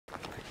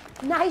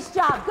Nice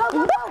job. Go,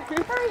 go, go.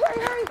 Hurry,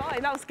 hurry, hurry.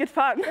 Fine, that was good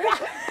fun.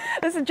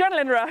 This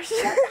adrenaline rush.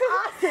 That's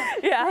awesome.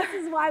 Yeah.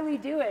 This is why we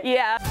do it.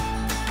 Yeah.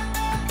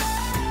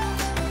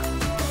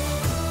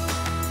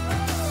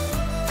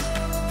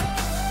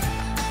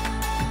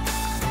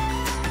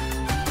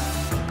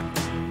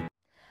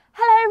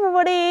 Hello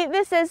everybody,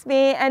 this is Esme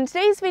and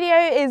today's video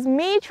is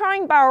me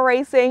trying barrel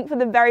racing for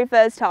the very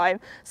first time.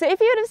 So if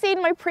you would have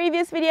seen my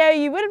previous video,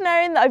 you would have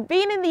known that I've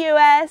been in the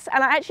US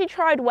and I actually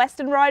tried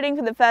Western riding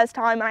for the first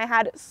time and I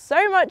had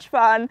so much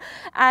fun.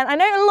 And I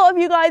know a lot of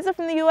you guys are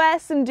from the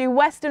US and do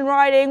Western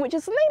riding, which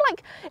is something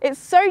like, it's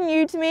so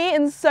new to me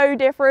and so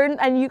different,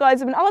 and you guys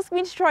have been asking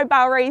me to try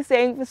barrel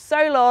racing for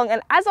so long,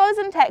 and as I was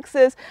in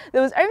Texas,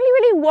 there was only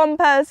really one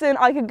person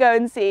I could go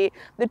and see,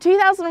 the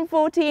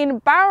 2014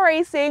 barrel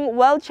racing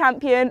world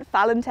champion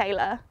Fallon.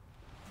 Hi!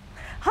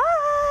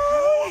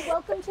 Hi!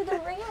 Welcome to the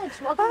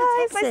ranch. Welcome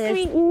to Texas. Nice to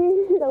meet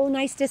you. So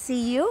nice to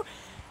see you.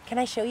 Can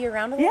I show you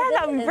around a little bit? Yeah,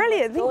 that would be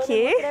brilliant. Thank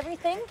you. Look at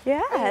everything?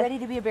 Yeah. Are you ready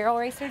to be a barrel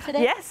racer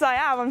today? Yes, I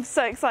am. I'm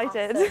so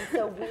excited. Awesome.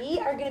 So we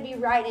are going to be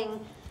riding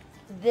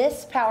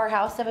this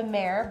powerhouse of a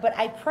mare, but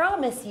I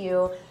promise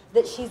you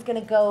that she's going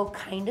to go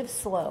kind of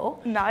slow.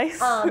 Nice.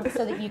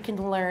 So that you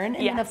can learn.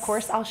 And yes. then of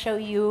course I'll show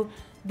you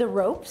the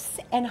ropes,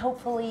 and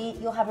hopefully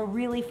you'll have a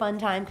really fun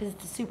time because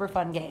it's a super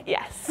fun game.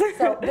 Yes.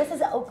 So this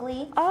is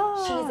Oakley.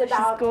 Oh, she's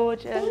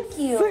gorgeous. Thank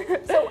you.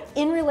 So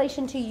in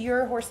relation to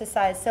your horse's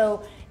size,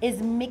 so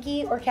is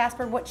Mickey or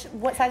Casper, what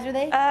size are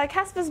they?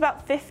 Casper's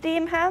about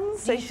 15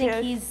 hands. Do you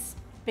think he's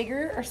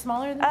bigger or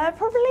smaller than that?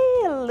 Probably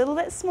a little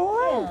bit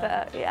smaller,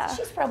 but yeah.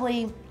 So she's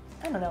probably,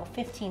 I don't know,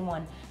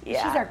 15-1.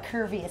 Yeah. She's our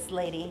curviest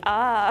lady.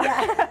 Ah.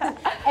 Yeah.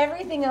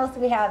 Everything else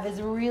we have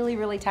is really,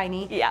 really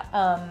tiny.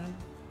 Yeah.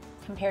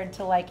 Compared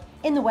to, like,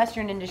 in the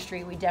Western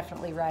industry, we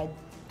definitely ride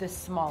the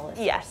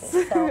smallest yes.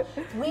 horses. So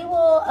we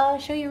will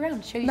show you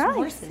around, show you some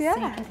horses, yeah.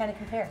 so you can kind of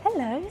compare.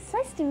 Hello, it's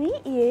nice to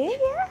meet you.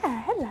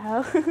 Yeah,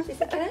 hello. She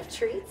said, can I have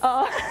treats?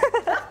 Oh.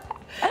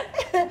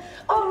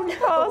 Oh no.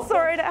 Oh,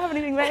 sorry, I don't have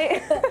anything,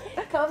 mate.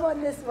 Come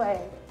on this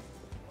way.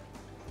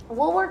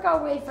 We'll work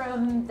our way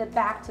from the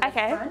back to the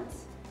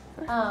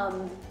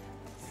front.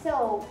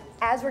 So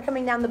as we're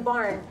coming down the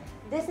barn,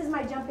 this is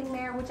my jumping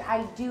mare, which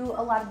I do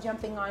a lot of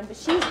jumping on, but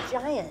she's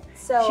giant.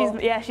 So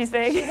she's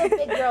big. She's a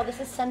big girl.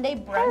 This is Sunday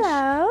Brunch.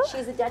 Hello.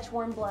 She's a Dutch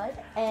warm blood,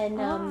 and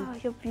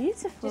you're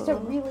beautiful. just a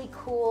really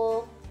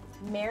cool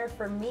mare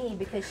for me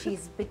because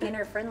she's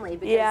beginner friendly.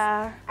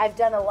 Because I've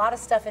done a lot of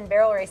stuff in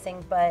barrel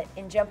racing, but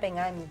in jumping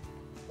I'm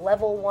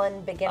level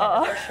 1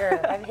 beginner for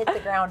sure. I've hit the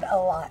ground a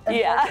lot,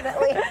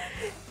 unfortunately.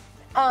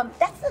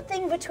 That's the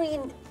thing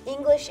between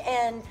English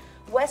and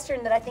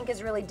Western that I think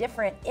is really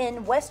different.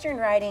 In Western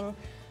riding,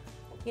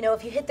 you know,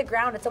 if you hit the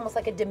ground, it's almost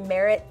like a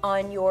demerit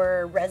on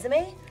your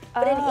resume.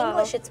 But in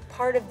English, it's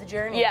part of the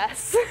journey.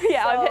 Yes.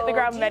 Yeah, so I've hit the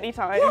ground many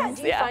times. Yeah,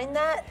 do you find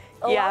that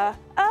a lot?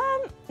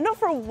 Not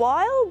for a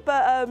while,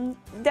 but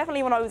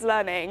definitely when I was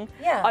learning,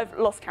 I've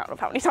lost count of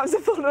how many times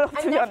I've fallen off,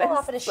 to be honest. I fell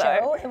off at a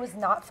show. It was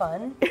not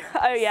fun.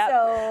 Oh, yeah.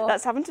 So,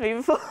 that's happened to me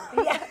before.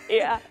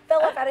 Yeah.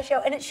 Fell off at a show,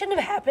 and it shouldn't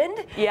have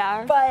happened.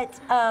 Yeah. But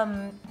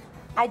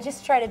I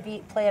just try to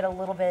play it a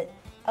little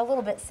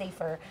bit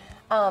safer.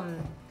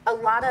 A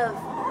lot of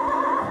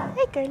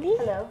hey girlie.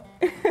 Hello.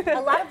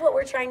 A lot of what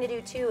we're trying to do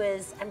too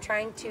is I'm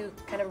trying to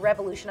kind of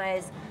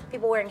revolutionize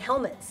people wearing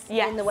helmets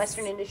in the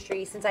Western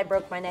industry since I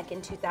broke my neck in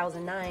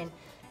 2009,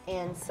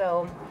 and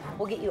so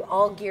we'll get you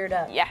all geared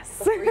up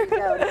before you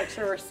go to make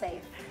sure we're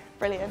safe.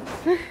 Brilliant.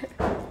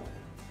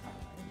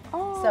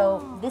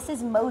 So this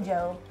is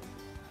Mojo.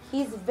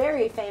 He's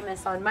very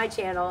famous on my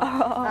channel.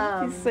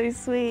 He's so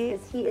sweet.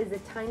 Because he is a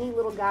tiny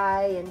little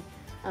guy, and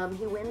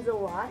he wins a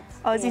lot.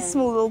 Oh, is he a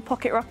small little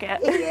pocket rocket?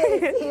 He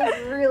is. He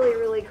is really,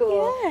 really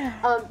cool.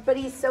 Yeah. But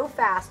he's so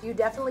fast. You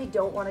definitely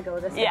don't want to go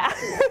this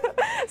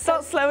fast.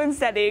 Start slow and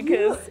steady,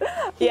 because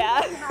he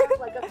doesn't have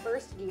like a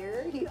first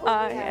gear. He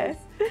only has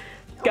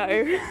go.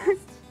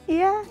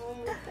 Yeah.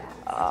 Only fast.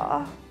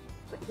 Oh.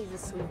 But he's a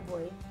sweet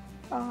boy.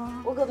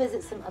 Oh. We'll go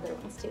visit some other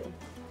ones too.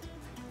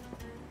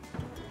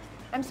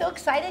 I'm so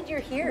excited you're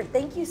here.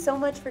 Thank you so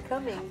much for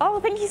coming. Oh,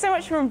 thank you so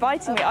much for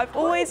inviting me. I've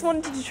always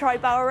wanted to try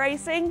barrel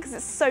racing because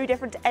it's so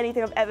different to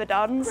anything I've ever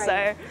done.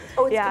 Right.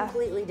 So, it's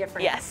completely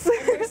different. Yes.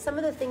 And there's some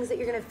of the things that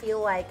you're going to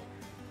feel like,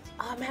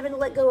 oh, I'm having to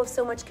let go of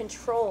so much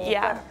control.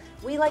 Yeah. But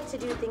we like to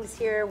do things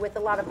here with a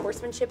lot of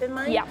horsemanship in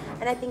mind. Yeah.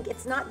 And I think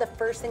it's not the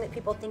first thing that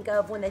people think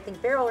of when they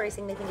think barrel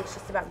racing. They think it's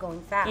just about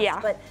going fast.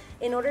 Yeah. But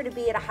in order to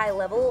be at a high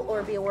level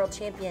or be a world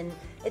champion,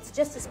 it's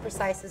just as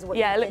precise as what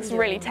you've it been looks doing.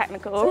 really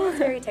technical. So it's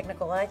very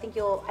technical, and I think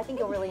you'll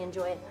really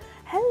enjoy it.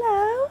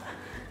 Hello.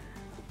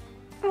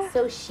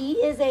 So she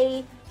is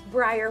a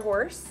Breyer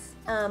horse.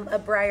 A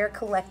Breyer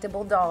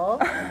collectible doll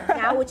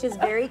now, which is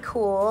very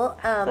cool.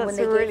 When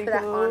they gave her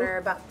that honor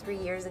about 3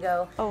 years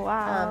ago. Oh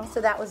wow! So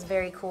that was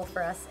very cool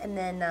for us. And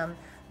then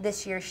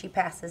this year she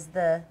passes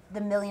the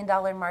 $1 million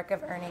mark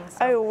of earnings.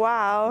 So oh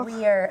wow!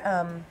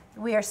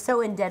 We are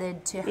so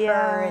indebted to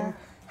her and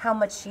how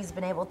much she's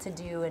been able to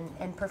do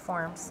and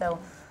perform. So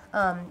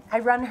I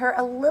run her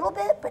a little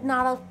bit, but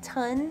not a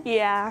ton.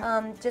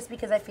 Yeah. Just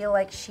because I feel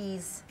like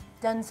she's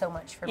done so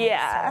much for me.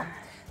 Yeah. So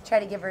try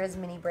to give her as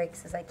many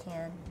breaks as I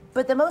can.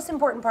 But the most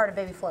important part of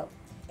Baby Flo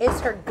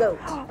is her goat.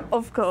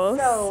 Of course.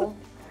 So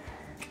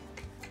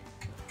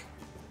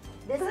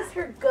this is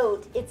her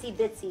goat, Itsy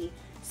Bitsy.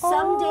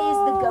 Some days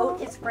the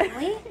goat is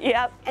friendly.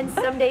 Yep. And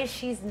some days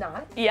she's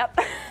not. Yep.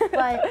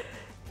 But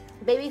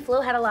Baby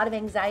Flo had a lot of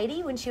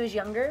anxiety when she was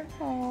younger.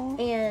 Aww.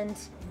 And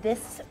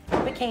this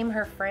became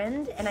her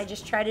friend, and I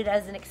just tried it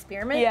as an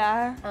experiment.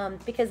 Yeah.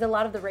 Because a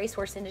lot of the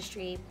racehorse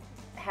industry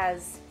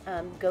has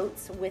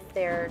goats with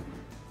their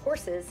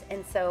horses,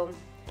 and so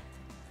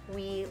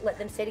we let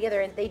them stay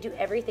together, and they do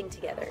everything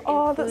together.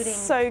 Oh, that's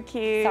so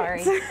cute.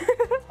 Sorry.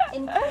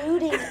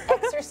 Including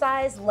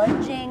exercise,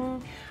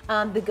 lunging.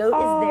 The goat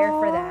is there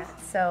for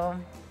that. So,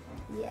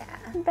 yeah.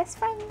 Best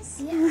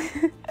friends.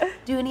 Yeah.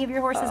 Do any of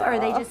your horses, or are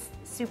they just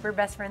super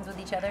best friends with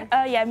each other?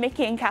 Yeah,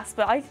 Mickey and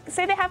Casper. I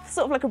say they have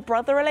sort of like a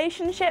brother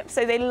relationship,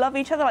 so they love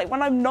each other. Like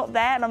when I'm not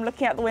there and I'm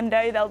looking out the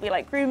window, they'll be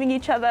like grooming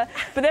each other.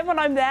 But then when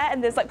I'm there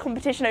and there's like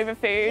competition over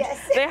food,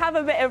 yes. they have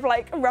a bit of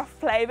like rough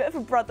play, a bit of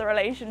a brother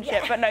relationship.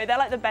 Yeah. But no, they're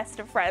like the best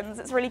of friends.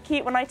 It's really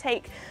cute when I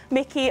take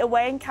Mickey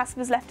away and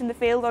Casper's left in the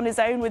field on his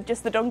own with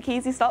just the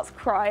donkeys. He starts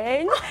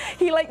crying.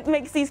 He like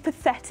makes these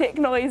pathetic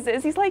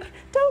noises. He's like,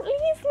 "Don't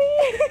leave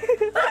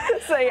me."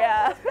 So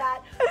yeah.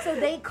 So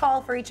they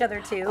call for each other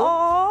too.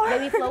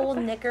 Aww. Baby Flo will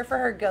nicker for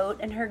her goat,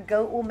 and her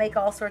goat will make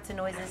all sorts of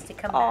noises to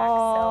come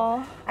Aww.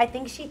 back. So I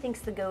think she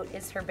thinks the goat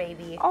is her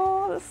baby.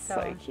 Oh, that's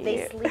so cute.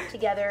 They sleep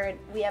together, and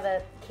we have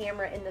a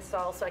camera in the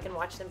stall so I can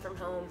watch them from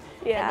home.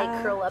 Yeah. And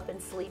they curl up and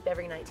sleep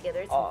every night together.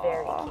 It's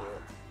very cute.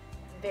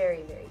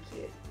 Very, very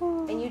cute.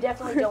 And you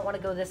definitely don't want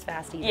to go this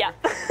fast either. Yeah.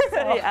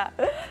 So, yeah.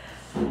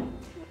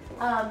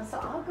 So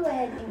I'll go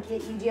ahead and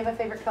get you. Do you have a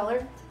favorite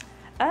color?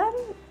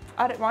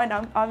 I don't mind.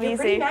 I'm You're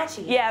easy. pretty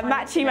matchy. Yeah,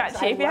 matchy.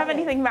 If you have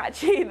anything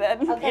matchy,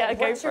 then okay, yeah, go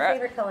for it. what's your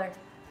favorite color?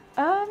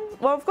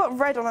 Well, I've got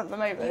red on at the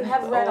moment. You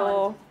have red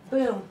on.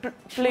 Boom.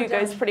 Blue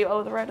goes pretty well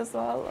with the red as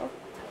well.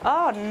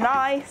 Oh,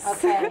 nice.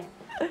 Okay.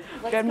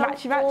 Let's go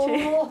matchy.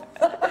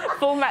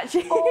 Full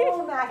matchy.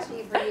 Full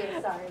matchy for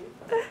you, sorry.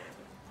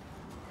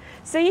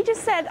 So you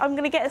just said, I'm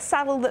going to get a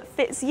saddle that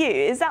fits you.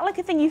 Is that like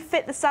a thing you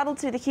fit the saddle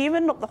to the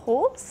human, not the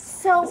horse?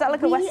 So is that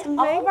like a Western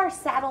all thing? of our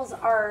saddles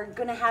are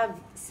going to have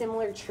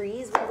similar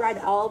trees. We ride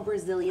all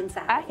Brazilian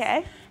saddles.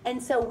 Okay.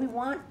 And so we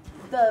want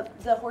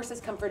the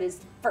horse's comfort is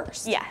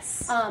first.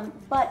 Yes.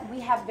 But we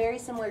have very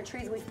similar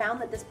trees. We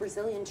found that this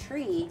Brazilian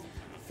tree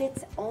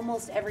fits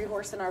almost every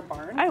horse in our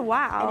barn. Oh,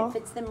 wow. And it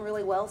fits them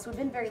really well, so we've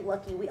been very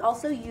lucky. We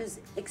also use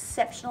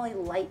exceptionally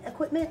light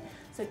equipment.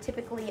 So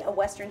typically a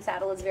Western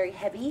saddle is very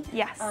heavy.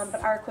 Yes.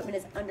 But our equipment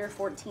is under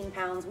 14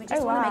 pounds. We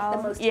just Oh, want to wow. make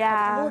the most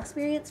comfortable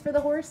experience for the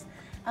horse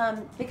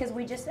because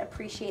we just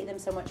appreciate them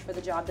so much for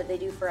the job that they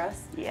do for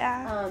us.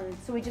 Yeah.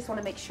 So we just want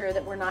to make sure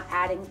that we're not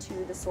adding to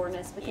the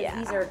soreness because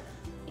these are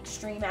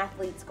extreme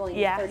athletes going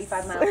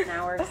 35 miles an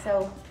hour.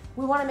 So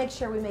we want to make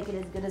sure we make it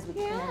as good as we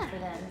can for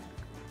them.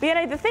 But you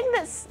know, the thing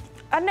that's,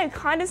 I don't know,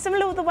 kind of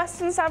similar with the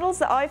Western saddles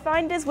that I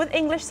find is with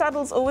English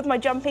saddles or with my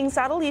jumping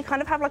saddle, you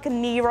kind of have like a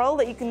knee roll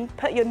that you can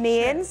put your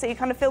knee in, so you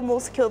kind of feel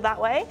more secure that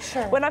way.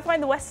 Sure. When I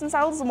find the Western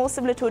saddles are more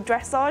similar to a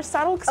dressage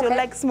saddle because your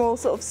legs more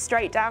sort of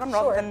straight down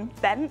rather than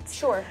bent.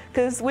 Sure.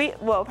 Because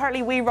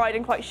apparently we ride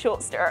in quite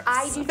short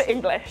stirrups for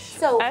English.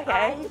 So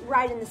I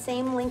ride in the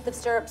same length of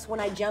stirrups when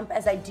I jump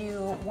as I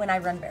do when I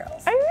run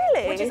barrels. Oh,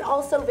 really? Which is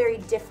also very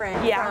different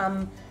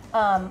from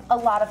a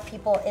lot of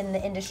people in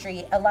the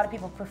industry. A lot of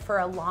people prefer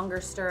a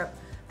longer stirrup.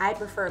 I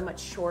prefer a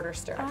much shorter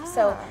stirrup.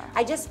 So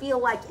I just feel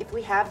like if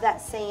we have that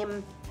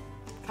same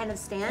kind of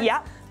stance,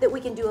 that we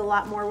can do a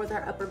lot more with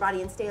our upper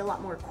body and stay a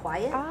lot more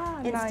quiet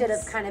instead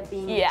of kind of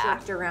being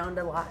jerked around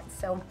a lot.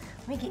 So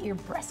let me get your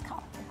breast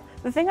collar.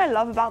 The thing I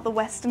love about the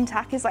Western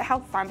tack is like how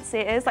fancy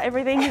it is. Like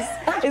everything is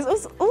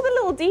all the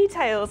little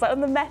details. Like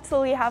on the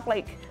metal, you have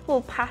like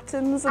little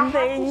patterns and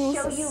things.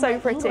 I have to show you so my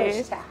pretty.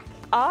 English tack.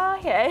 Oh,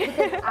 okay.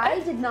 Because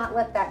I did not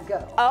let that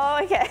go. Oh,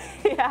 okay.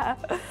 Yeah.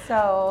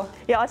 So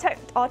yeah,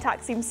 our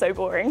tack seems so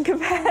boring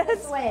compared.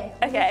 This way.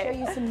 Let me show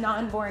you some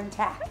non-boring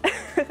tack.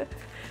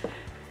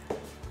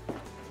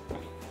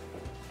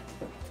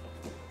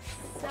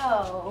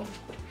 So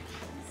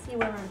let's see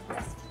where my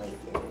breastplate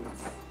is.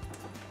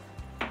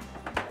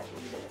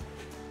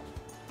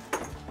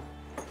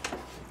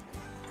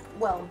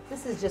 Well,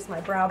 this is just my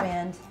brow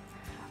band.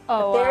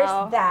 Oh, but there's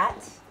wow. that.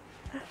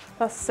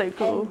 That's so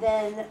cool. And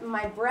then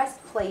my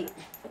breastplate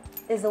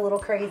is a little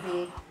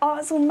crazy. Oh,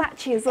 it's all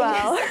matchy as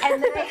well. Yes.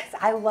 And then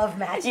I love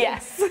matching.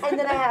 Yes. And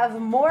then I have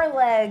more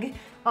leg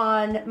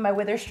on my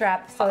wither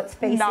strap, so it's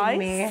facing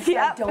me. So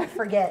I don't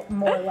forget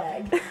more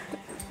leg.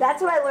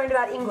 That's what I learned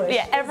about English.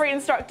 Yeah, every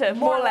instructor,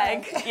 more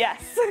leg.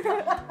 Yes.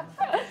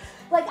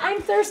 Like,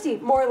 I'm thirsty,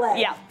 more leg.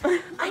 Yeah.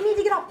 I need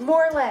to get up,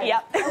 more leg.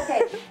 Yep.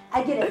 Okay,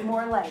 I get it,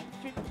 more leg.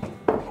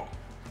 Okay,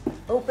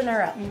 open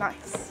her up.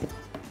 Nice.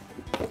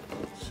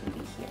 Should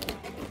be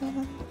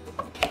here.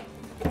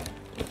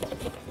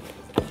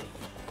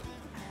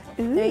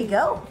 Ooh, there you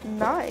go.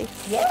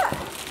 Nice. Yeah.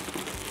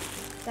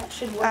 That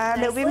should work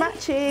and nicely. it'll be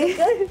matchy.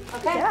 Good?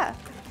 Okay. Yeah.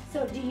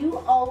 So do you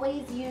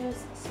always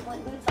use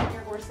split boots on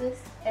your horses?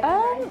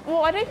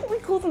 Well, I don't think we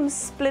call them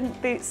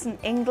splint boots in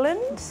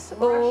England.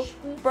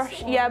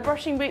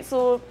 Brushing boots,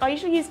 or I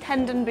usually use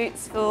tendon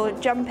boots for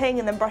jumping,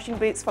 and then brushing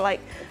boots for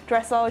like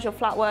dressage or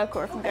flat work,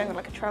 or if I'm going on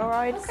like a trail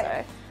ride.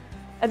 So.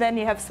 And then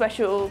you have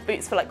special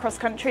boots for like cross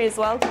country as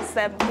well, because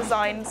they're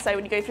designed so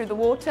when you go through the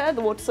water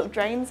sort of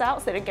drains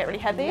out, so they don't get really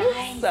heavy.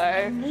 Nice. So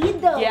I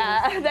need those.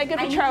 Yeah, they're good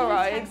for trail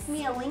rides. Text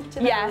me a link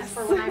to those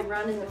for when I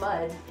run in the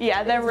mud.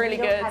 Yeah, they're really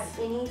good. Don't have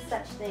any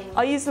such thing.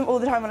 I use them all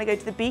the time when I go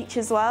to the beach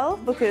as well,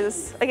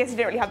 because I guess you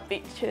don't really have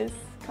beaches,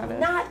 kind of.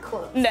 Not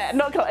close. No,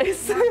 not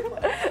close.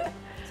 Not close.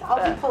 So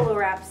I'll do polo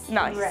wraps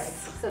nice. red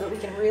so that we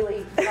can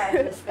really ride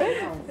this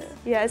thing home.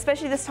 Yeah,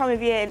 especially this time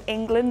of year in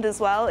England as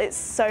well. It's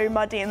so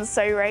muddy and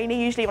so rainy.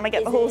 Usually when I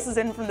get the horses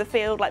in from the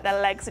field, like their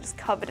legs are just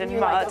covered in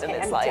mud, like, okay, and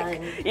it's I'm like,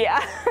 done.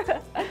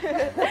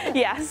 yeah.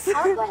 Yes.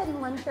 I'll go ahead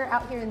and lunge her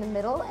out here in the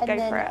middle, and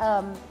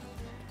then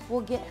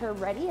we'll get her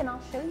ready, and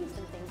I'll show you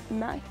some things.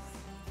 Nice.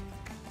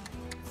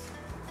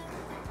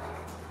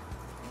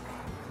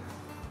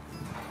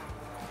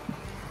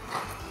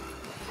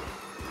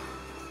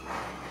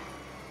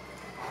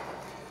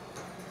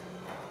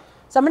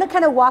 So I'm going to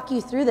kind of walk you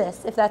through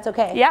this, if that's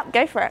okay. Yep,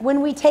 go for it. When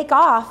we take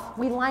off,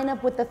 we line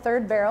up with the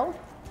third barrel,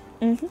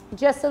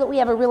 just so that we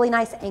have a really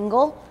nice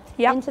angle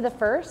into the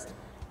first.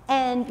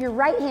 And your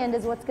right hand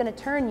is what's going to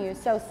turn you.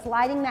 So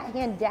sliding that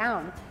hand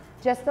down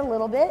just a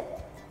little bit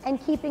and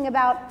keeping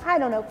about, I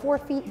don't know, 4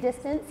 feet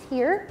distance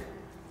here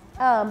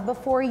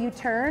before you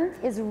turn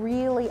is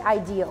really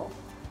ideal.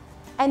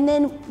 And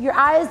then your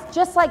eyes,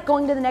 just like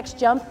going to the next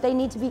jump, they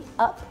need to be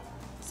up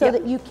so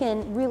that you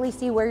can really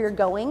see where you're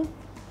going.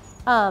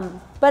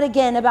 But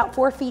again, about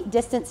 4 feet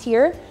distance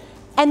here.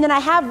 And then I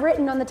have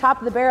written on the top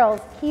of the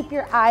barrels, keep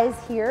your eyes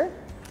here.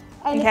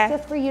 And it's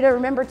just for you to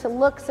remember to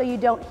look so you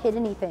don't hit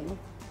anything.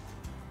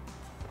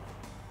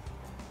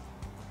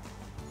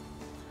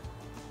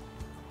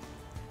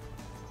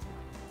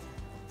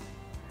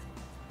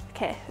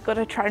 Okay, I've got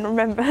to try and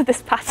remember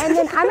this pattern. And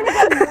then I'm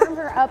going to go warm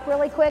her up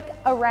really quick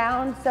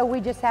around so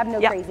we just have no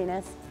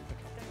craziness.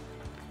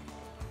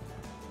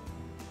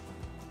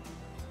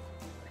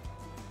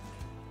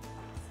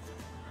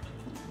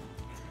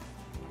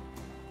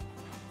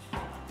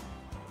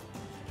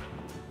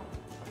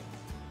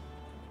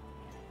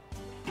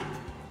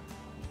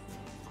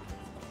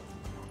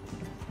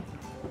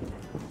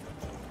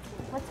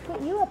 Let's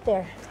put you up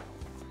there.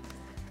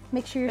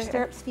 Make sure your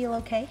stirrups feel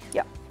okay.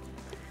 Yep.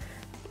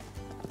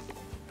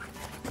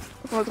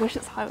 Oh my gosh,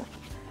 it's high.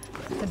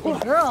 It's a big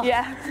girl.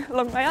 Yeah,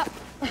 long way up.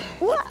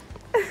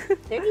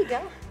 There you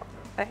go.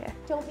 Okay.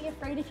 Don't be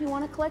afraid if you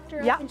want to collect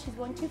her up and she's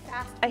going too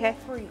fast. Feel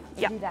free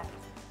to do that.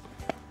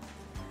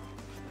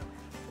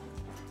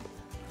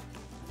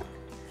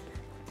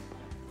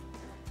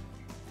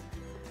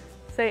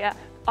 So yeah,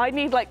 I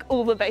need like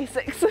all the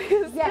basics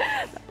because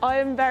I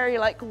am very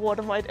like, what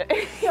am I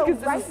doing? So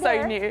this right is so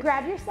there, new.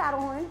 grab your saddle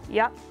horn.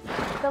 Yep.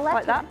 The left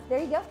like that. hand. There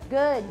you go.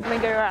 Good. And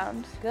then go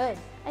around. Good.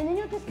 And then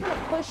you'll just kind of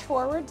push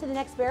forward to the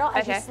next barrel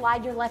as you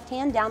slide your left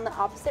hand down the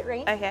opposite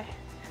rein. Okay.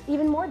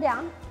 Even more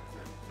down.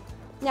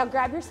 Now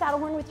grab your saddle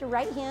horn with your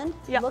right hand.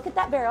 Yep. Look at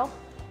that barrel.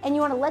 And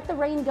you want to let the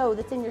rein go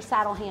that's in your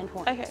saddle hand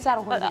horn. Okay.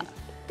 Saddle horn like hand.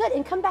 Good.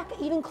 And come back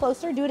even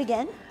closer. Do it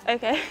again.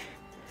 Okay.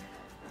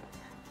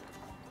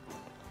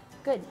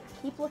 Good.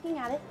 Keep looking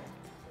at it.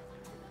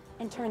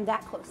 And turn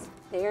that close.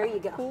 There you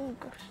go. Oh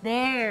gosh.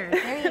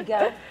 There you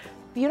go.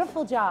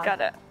 Beautiful job.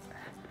 Got it.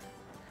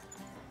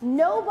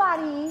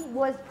 Nobody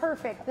was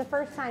perfect the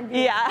first time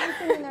doing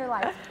anything in their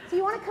life. So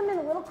you want to come in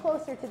a little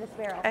closer to this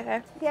barrel.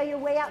 Okay. See how you're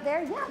way out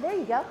there? Yeah, there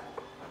you go.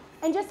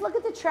 And just look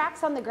at the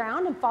tracks on the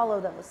ground and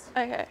follow those.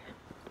 Okay.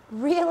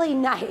 Really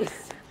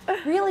nice.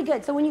 Really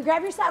good. So when you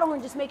grab your saddle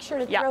horn, just make sure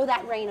to throw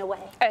that rein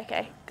away.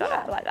 Okay,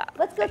 got it, like that.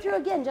 Let's go through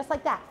again, just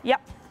like that.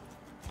 Yep.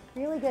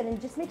 Really good.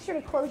 And just make sure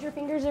to close your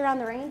fingers around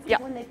the reins.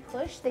 Yep. When they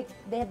push, they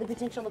have the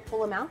potential to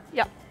pull them out.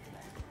 Yep.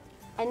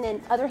 And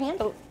then other hand.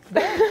 Oh.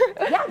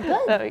 Yeah,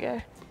 good. There we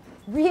go.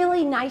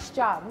 Really nice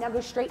job. Now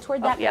go straight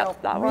toward that barrel.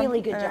 That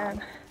really one. good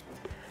job.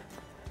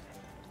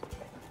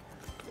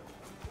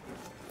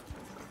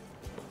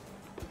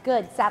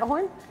 Good. Saddle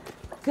horn.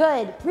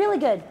 Good. Really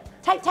good.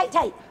 Tight, tight,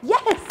 tight.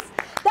 Yes!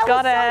 That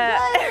Got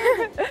was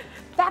it. so good.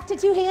 Back to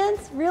 2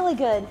 hands. Really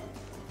good.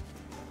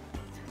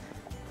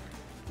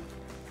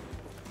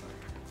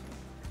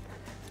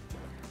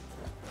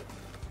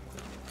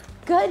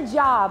 Good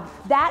job.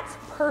 That's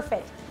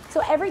perfect.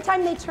 So every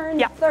time they turn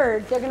the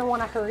third, they're going to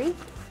want to hurry.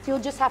 So you'll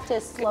just have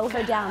to slow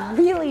her down.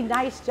 Really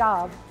nice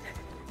job.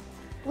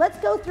 Let's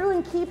go through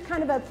and keep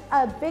kind of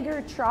a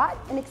bigger trot,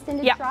 an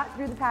extended trot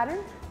through the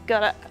pattern.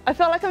 Got it. I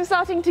feel like I'm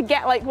starting to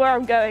get like where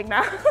I'm going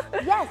now.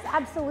 Yes,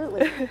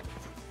 absolutely.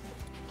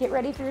 Get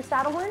ready for your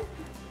saddle horn.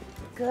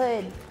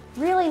 Good.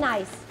 Really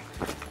nice.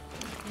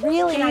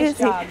 Really nice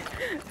job.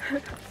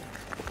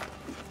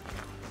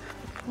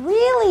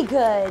 Really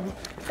good.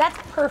 That's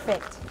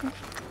perfect.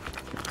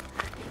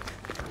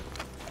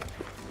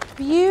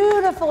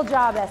 Beautiful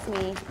job,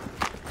 Esme.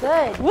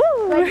 Good. Woo!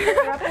 Go ahead and pick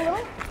her up a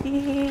little.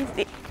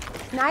 Easy.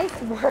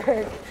 Nice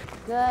work.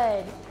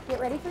 Good. Get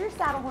ready for your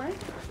saddle horn.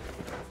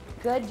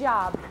 Good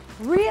job.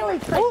 Really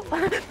quick.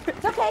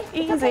 It's okay. It's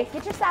Easy. okay.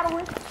 Get your saddle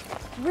in.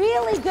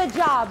 Really good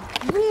job.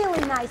 Really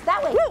nice.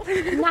 That way.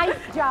 Nice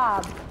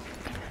job.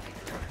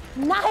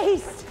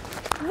 Nice.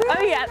 Really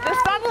Oh yeah, nice. the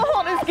saddle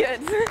horn is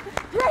good.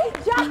 Great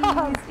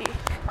job. Easy.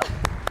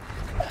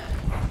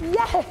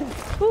 Yes.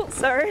 Oh,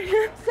 sorry.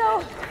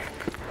 So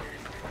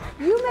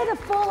you made a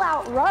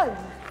full-out run.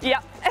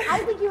 Yep. I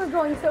think you were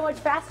going so much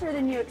faster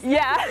than you expected.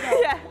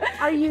 Yeah.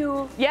 Are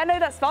you? Yeah, no,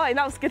 that's fine.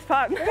 That was good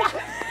fun.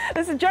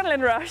 This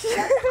adrenaline rush.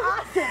 That's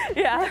awesome.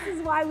 Yeah. This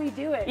is why we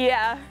do it.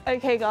 Yeah.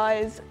 Okay,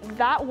 guys,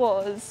 that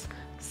was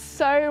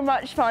so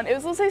much fun. It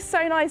was also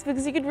so nice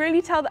because you could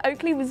really tell that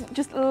Oakley was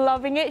just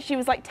loving it. She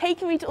was like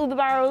taking me to all the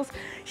barrels.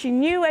 She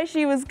knew where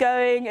she was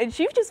going and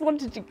she just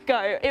wanted to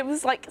go. It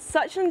was like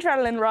such an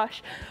adrenaline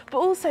rush, but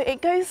also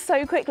it goes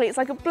so quickly. It's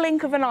like a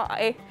blink of an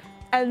eye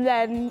and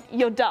then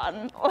you're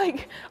done.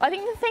 Like, I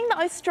think the thing that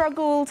I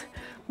struggled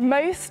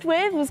most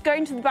with was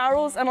going to the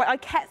barrels, and like I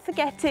kept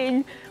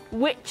forgetting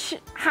which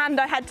hand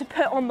I had to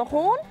put on the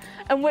horn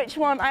and which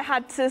one I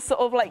had to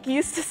sort of like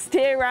use to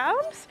steer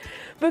around,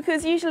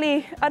 because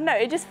usually, I don't know,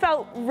 it just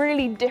felt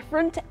really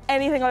different to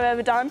anything I've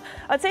ever done.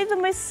 I'd say the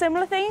most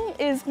similar thing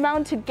is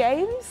mounted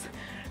games,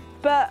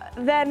 but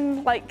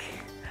then like,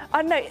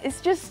 I don't know,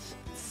 it's just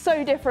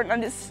so different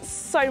and it's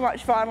so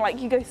much fun. Like,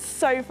 you go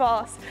so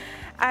fast.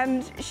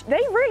 And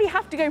they really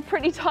have to go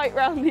pretty tight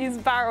around these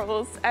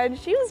barrels, and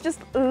she was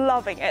just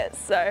loving it.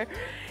 So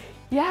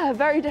yeah,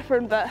 very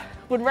different, but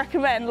would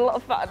recommend, a lot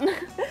of fun.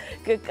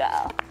 Good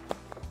girl.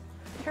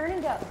 Turn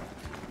and go.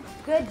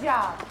 Good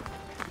job.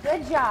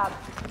 Good job.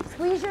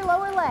 Squeeze your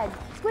lower leg.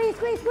 Squeeze,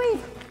 squeeze, squeeze.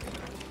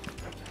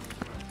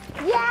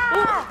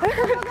 Yeah!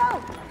 Go, go,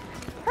 go.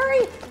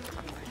 Hurry.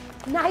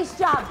 Nice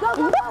job. Go,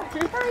 go, go.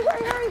 Hurry,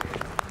 hurry, hurry.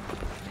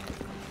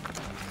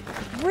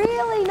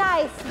 Really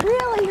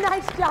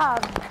nice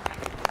job.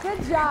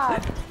 Good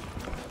job.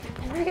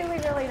 Really,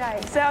 really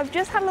nice. So I've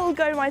just had a little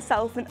go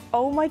myself, and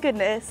oh my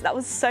goodness, that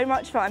was so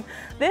much fun.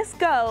 This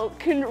girl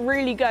can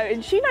really go,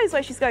 and she knows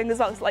where she's going as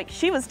well. So, like,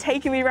 she was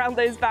taking me around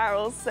those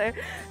barrels. So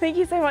thank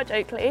you so much,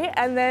 Oakley.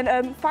 And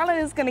then Fallon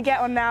is going to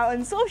get on now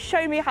and sort of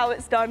show me how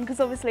it's done,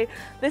 because obviously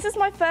this is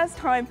my first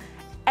time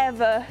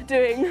ever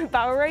doing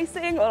barrel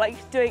racing or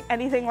like doing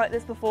anything like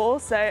this before,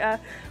 so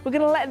we're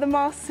gonna let the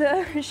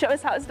master show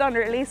us how it's done,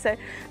 really. So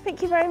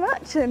thank you very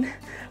much, and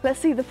let's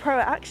see the pro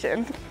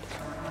action.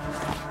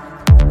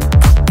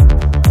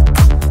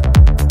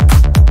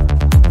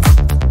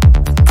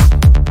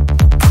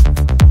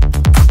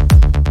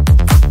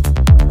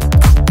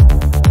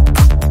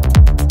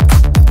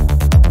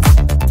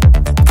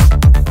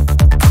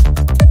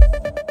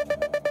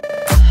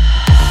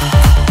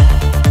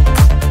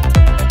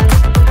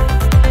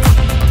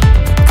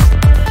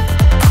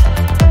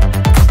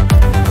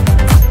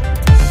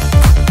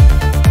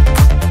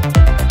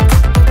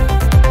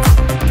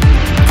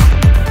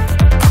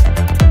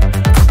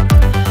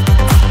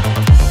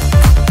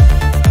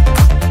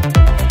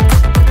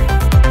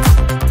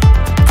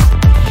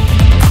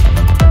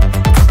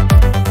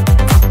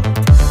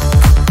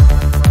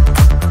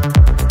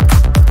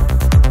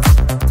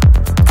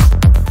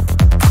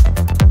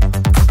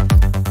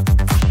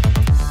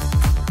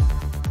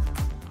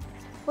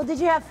 Well, did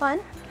you have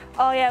fun?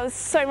 Oh yeah, it was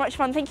so much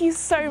fun. Thank you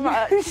so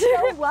much.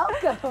 You're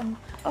welcome.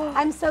 Oh.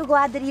 I'm so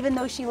glad that even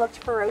though she looked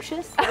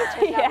ferocious, that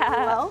it turned out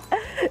really well.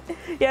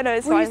 Yeah, no,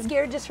 it's Were fine. you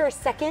scared just for a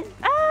second?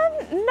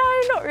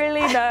 No, not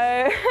really,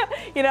 no.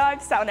 You know,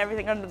 I've sat on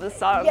everything under the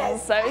sun,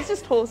 yes. So it's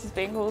just horses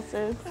being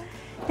horses.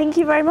 Thank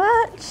you very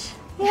much.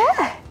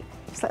 Yeah.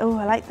 Just like, oh,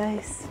 I like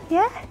those.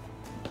 Yeah.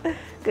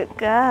 Good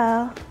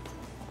girl.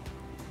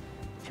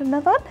 Do you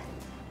want another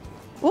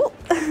one?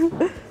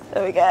 Ooh.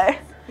 There we go.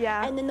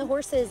 Yeah. And then the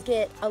horses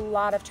get a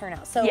lot of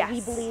turnout. So yes.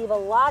 we believe a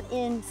lot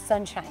in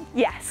sunshine.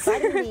 Yes.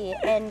 Vitamin D,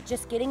 and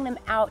just getting them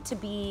out to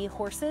be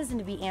horses and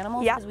to be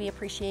animals, because we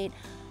appreciate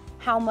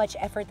how much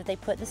effort that they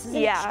put. This is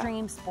an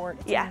extreme sport.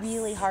 It's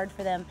really hard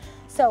for them.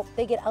 So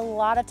they get a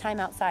lot of time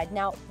outside.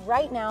 Now,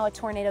 right now, a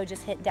tornado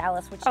just hit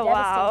Dallas, which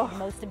devastated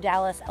most of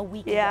Dallas a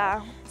week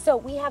ago. So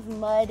we have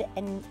mud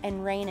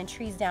and rain and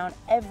trees down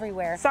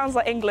everywhere. Sounds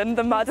like England,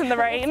 the mud and the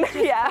rain.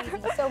 Yeah.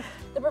 Crazy. So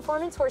the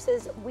performance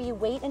horses, we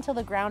wait until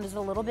the ground is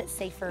a little bit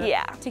safer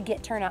to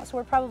get turnout. So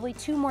we're probably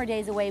 2 more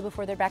days away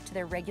before they're back to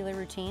their regular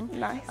routine.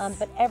 Nice.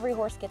 But every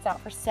horse gets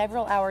out for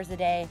several hours a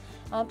day,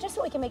 just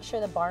so we can make sure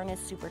the barn is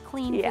super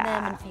clean for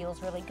them and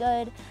feels really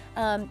good.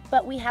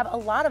 But we have a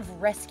lot of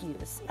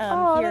rescues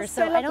here.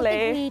 So I don't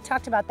think we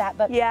talked about that,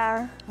 but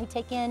we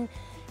take in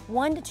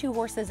 1 to 2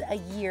 horses a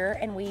year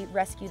and we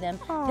rescue them.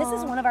 This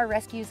is one of our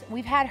rescues.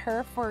 We've had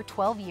her for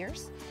 12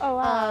 years. Oh,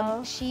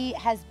 wow. She's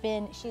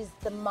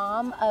the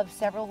mom of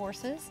several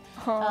horses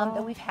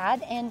that we've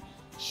had, and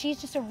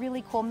she's just a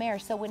really cool mare.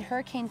 So when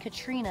Hurricane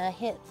Katrina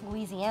hit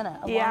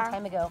Louisiana a long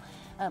time ago,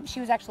 she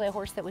was actually a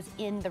horse that was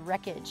in the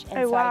wreckage.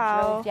 And so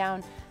I drove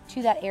down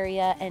to that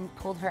area and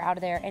pulled her out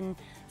of there. And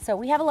so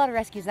we have a lot of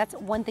rescues. That's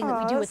one thing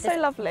that we do with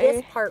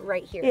this part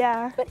right here.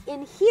 Yeah. But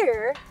in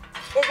here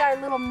is our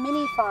little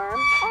mini farm.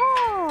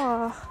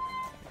 Oh.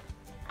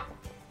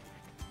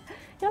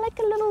 You're like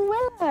a little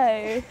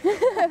Willow.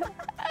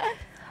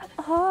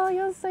 Oh,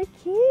 you're so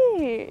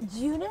cute.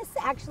 Junus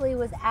actually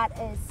was at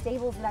a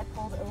stable that I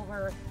pulled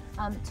over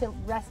to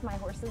rest my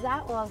horses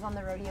at while I was on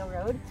the rodeo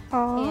road.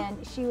 Aww.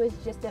 And she was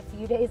just a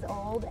few days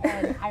old,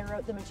 and I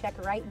wrote them a check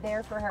right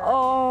there for her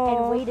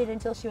and waited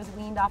until she was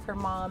weaned off her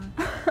mom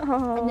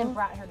and then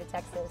brought her to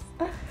Texas.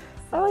 So,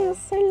 oh, you're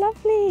so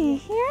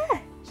lovely. Yeah.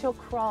 She'll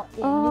crawl in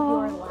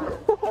your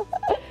lap.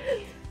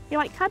 You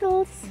like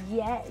cuddles?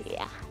 Yes.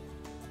 Yeah.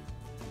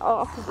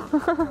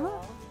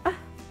 Oh.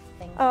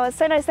 Oh, it's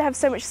so nice to have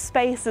so much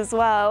space as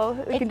well.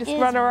 We can just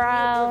run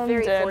around.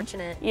 We're very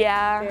fortunate.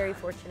 Yeah. Very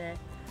fortunate.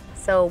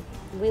 So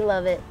we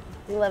love it.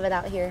 We love it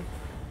out here.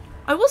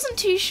 I wasn't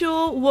too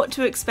sure what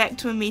to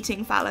expect when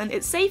meeting Fallon.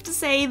 It's safe to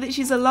say that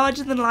she's a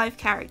larger-than-life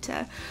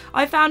character.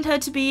 I found her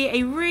to be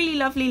a really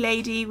lovely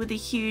lady with a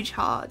huge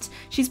heart.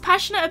 She's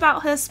passionate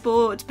about her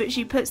sport, but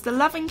she puts the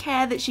love and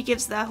care that she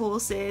gives their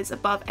horses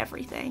above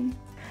everything.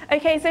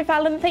 Okay, so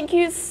Fallon, thank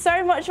you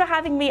so much for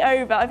having me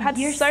over. I've had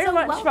so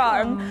much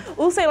fun.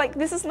 Also, like,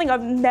 this is something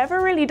I've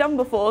never really done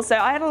before, so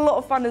I had a lot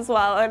of fun as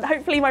well, and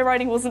hopefully my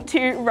riding wasn't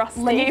too rusty.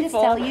 Let me just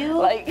tell you,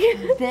 like,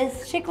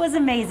 this chick was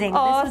amazing.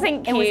 Oh,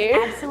 thank you. It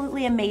was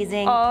absolutely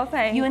amazing. Oh,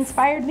 thanks. You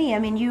inspired me. I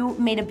mean, you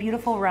made a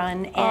beautiful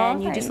run,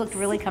 and you just looked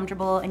really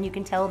comfortable, and you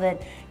can tell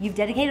that you've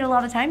dedicated a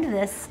lot of time to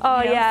this.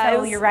 Oh, yeah.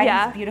 So your riding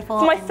is beautiful.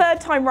 It's my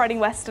third time riding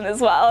Western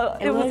as well.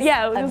 It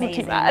wasn't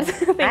too bad.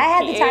 I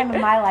had the time of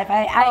my life.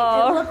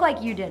 It looked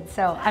like you did,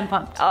 so I'm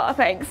pumped. Oh,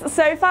 thanks.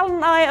 So Fallon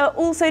and I are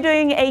also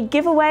doing a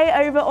giveaway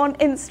over on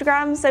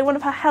Instagram. So one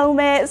of her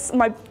helmets,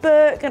 my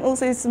book, and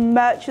also some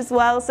merch as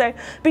well. So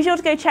be sure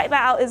to go check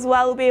that out as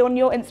well. It'll be on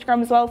your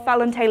Instagram as well,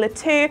 Fallon Taylor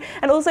 2.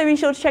 And also be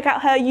sure to check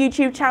out her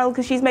YouTube channel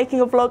because she's making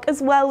a vlog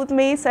as well with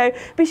me. So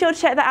be sure to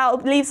check that out.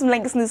 I'll leave some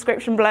links in the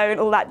description below and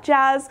all that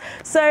jazz.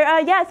 So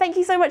yeah, thank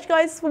you so much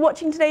guys for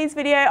watching today's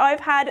video.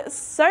 I've had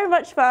so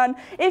much fun.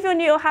 If you're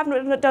new or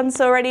haven't done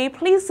so already,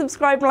 please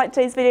subscribe and like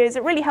today's videos.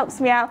 It really helps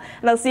me out.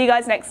 And I'll see you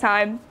guys next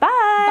time. Bye!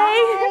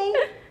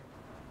 Bye!